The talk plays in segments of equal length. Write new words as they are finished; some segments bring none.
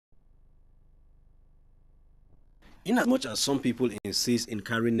Inasmuch as some people insist in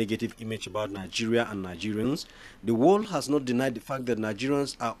carrying negative image about Nigeria and Nigerians, the world has not denied the fact that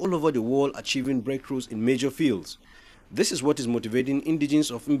Nigerians are all over the world achieving breakthroughs in major fields. This is what is motivating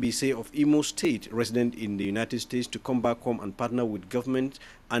indigenes of Mbaise of Imo State, resident in the United States, to come back home and partner with government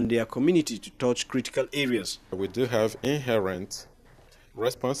and their community to touch critical areas. We do have inherent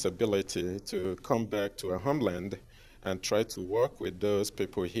responsibility to come back to our homeland and try to work with those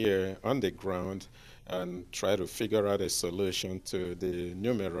people here on the ground and try to figure out a solution to the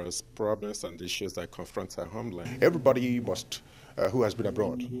numerous problems and issues that confront our homeland. Everybody must, who has been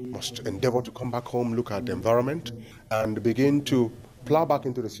abroad, must endeavor to come back home, look at the environment, and begin to plow back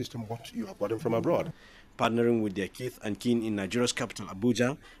into the system what you have gotten from abroad. Partnering with their kith and kin in Nigeria's capital,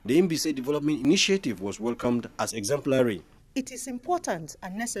 Abuja, the Mbaise Development Initiative was welcomed as exemplary. It is important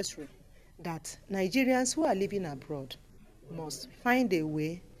and necessary that Nigerians who are living abroad must find a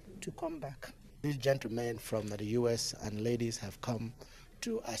way to come back. These gentlemen from the US and ladies have come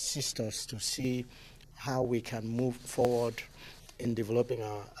to assist us to see how we can move forward in developing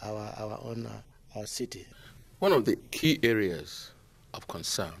our own our city. One of the key areas of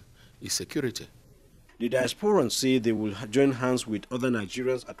concern is security. The diasporans say they will join hands with other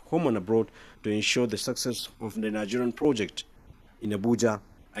Nigerians at home and abroad to ensure the success of the Nigerian project. In Abuja,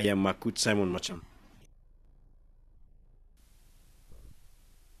 I am Makut Simon Macham.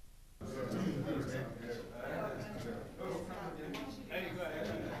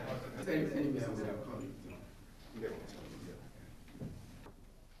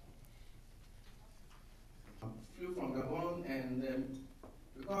 Flew from Gabon, and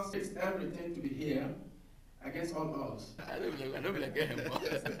because it's everything to be here against all odds. I don't like him.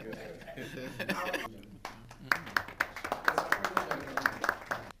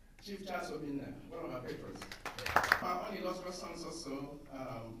 Chief Charles Obina, one of our patrons. Our own illustrious sons also,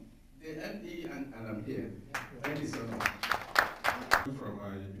 the MD, and I'm here. Thank you so much. From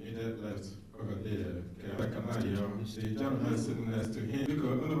my immediate left over there, the gentleman sitting next to him,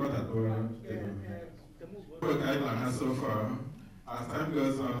 because none of that work I have so far, as time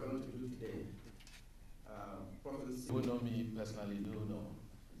goes on. Going to do today. Who know me personally, do know.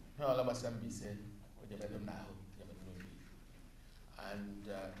 All of us have been said, and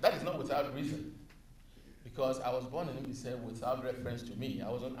that is not without reason, because I was born in Mbaise without reference to me. I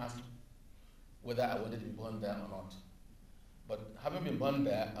wasn't asked whether I wanted to be born there or not. But having been born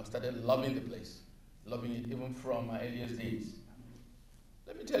there, I've started loving the place, loving it even from my earliest days.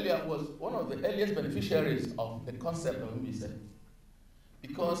 Let me tell you, I was one of the earliest beneficiaries of the concept of Mbaise,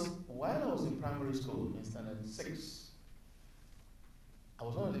 because while I was in primary school in standard 6, I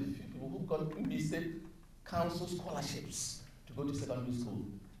was one of the few people who got Mbaise council scholarships to go to secondary school.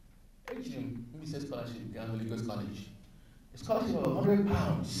 Mbaise scholarship, Holy Ghost College. A scholarship of £100.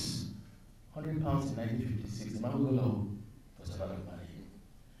 £100 in 1956. In Mamagolo, it was a lot of money.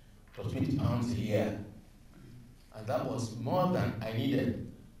 It was £20 a year. And that was more than I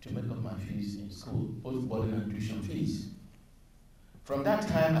needed to make up my fees in school, both boarding and tuition fees. From that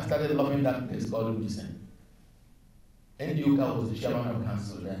time, I started loving that place called Mbaise. Ndioka was the chairman of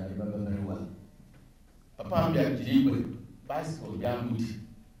council then, I remember very well. Papa Ambia Jiliwe, bicycle, young booty.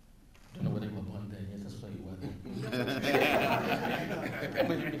 Don't know whether you were born then, yes, that's why you were.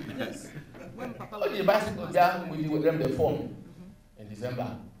 When Papa the bicycle, young booty, with them, they form in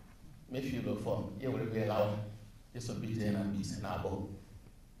December. Mayfield will form, you will be allowed. Just a bit in and Mbaise now.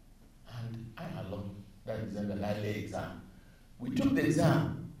 And I alone, that December, I lay exam. We took the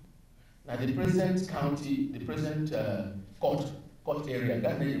exam. Now the present county, the present court area,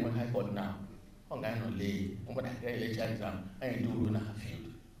 that's the High Court now. On I no lay, on what I exam, I do runa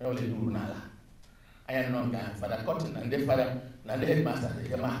field. I only do runa. I am not going for the cotton and the father, and the headmaster,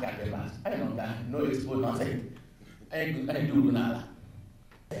 the mark at the last. I am not going, no expose nothing. I do runa.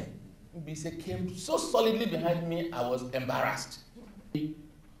 Mbaise came so solidly behind me, I was embarrassed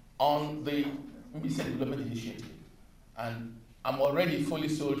on the Mbaise Development Initiative. And I'm already fully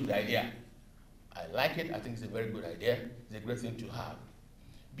sold to the idea. I like it. I think it's a very good idea. It's a great thing to have.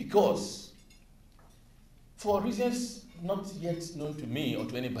 Because for reasons not yet known to me or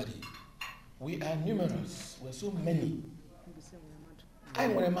to anybody, we are numerous. We're so many. I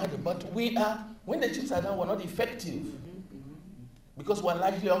am mad, but we are, when the chips are down, we're not effective. Because we're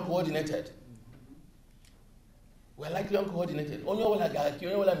largely uncoordinated. We're likely uncoordinated. Only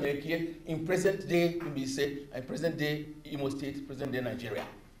in present day Mbaise and present day Imo State, present day Nigeria.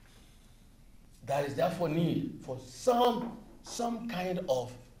 There is therefore need for some kind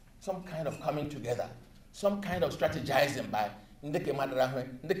of coming together, some kind of strategizing by ndeke madrahwe,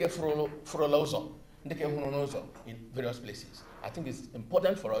 ndeke frolozo, ndeke in various places. I think it's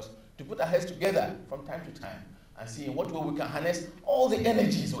important for us to put our heads together from time to time and see in what way we can harness all the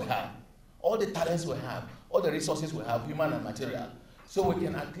energies we have, all the talents we have, all the resources we have, human and material, so we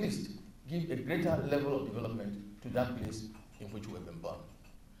can at least give a greater level of development to that place in which we've been born.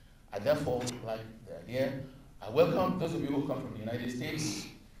 I therefore like the idea. I welcome those of you who come from the United States,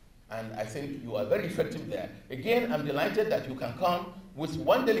 and I think you are very effective there. Again, I'm delighted that you can come with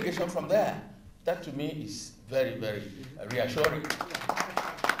one delegation from there. That to me is very, very reassuring.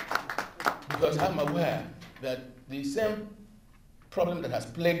 Because I'm aware that the same problem that has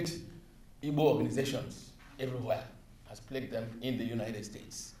plagued Igbo organizations everywhere has plagued them in the United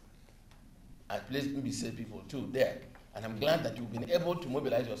States. Has plagued Mbaise people too there. And I'm glad that you've been able to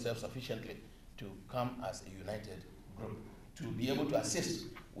mobilize yourself sufficiently to come as a united group to be able to assist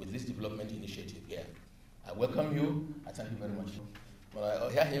with this development initiative here. I welcome you. I thank you very much. Well,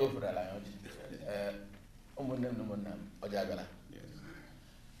 here for the alliance.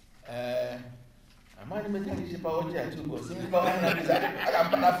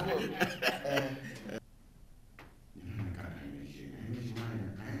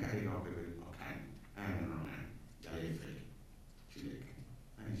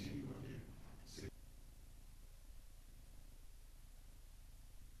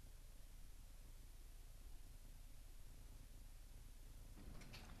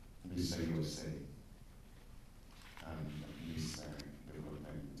 Mbaise-USA and Mbaise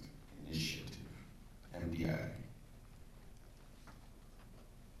Development Initiative, MDI.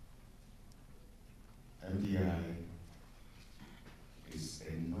 MDI is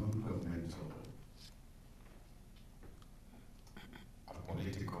a non-governmental,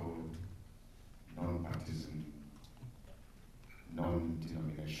 apolitical, non-partisan,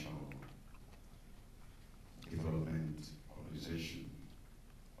 non-denominational development organization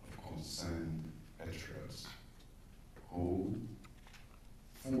concerned patriots who,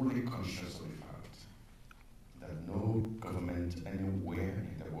 fully conscious of the fact that no government anywhere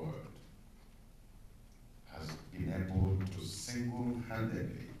in the world has been able to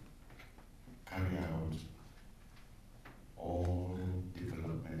single-handedly carry out all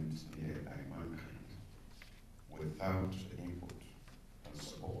development needed by mankind without the input and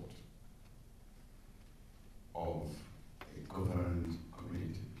support of a governed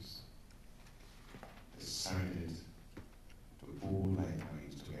community, decided to pull like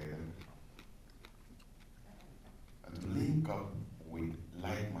minds together and to link up with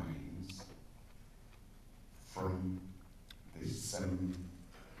like minds from the same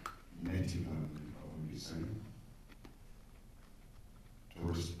native land of Mbaise to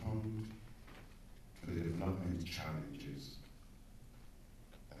respond to the development challenges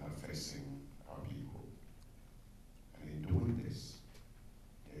that are facing our people. And in doing this,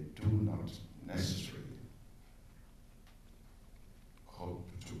 they do not necessarily hope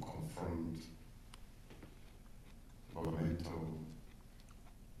to confront governmental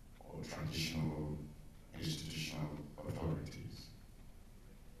or traditional institutional authorities.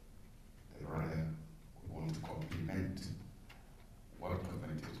 They rather want to complement what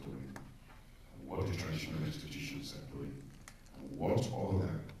government is doing, and what the traditional institutions are doing, and what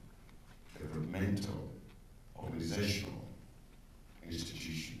other developmental, organizational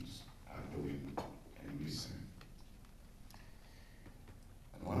institutions are doing in Mbaise.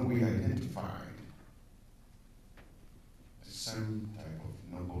 And when we identified the same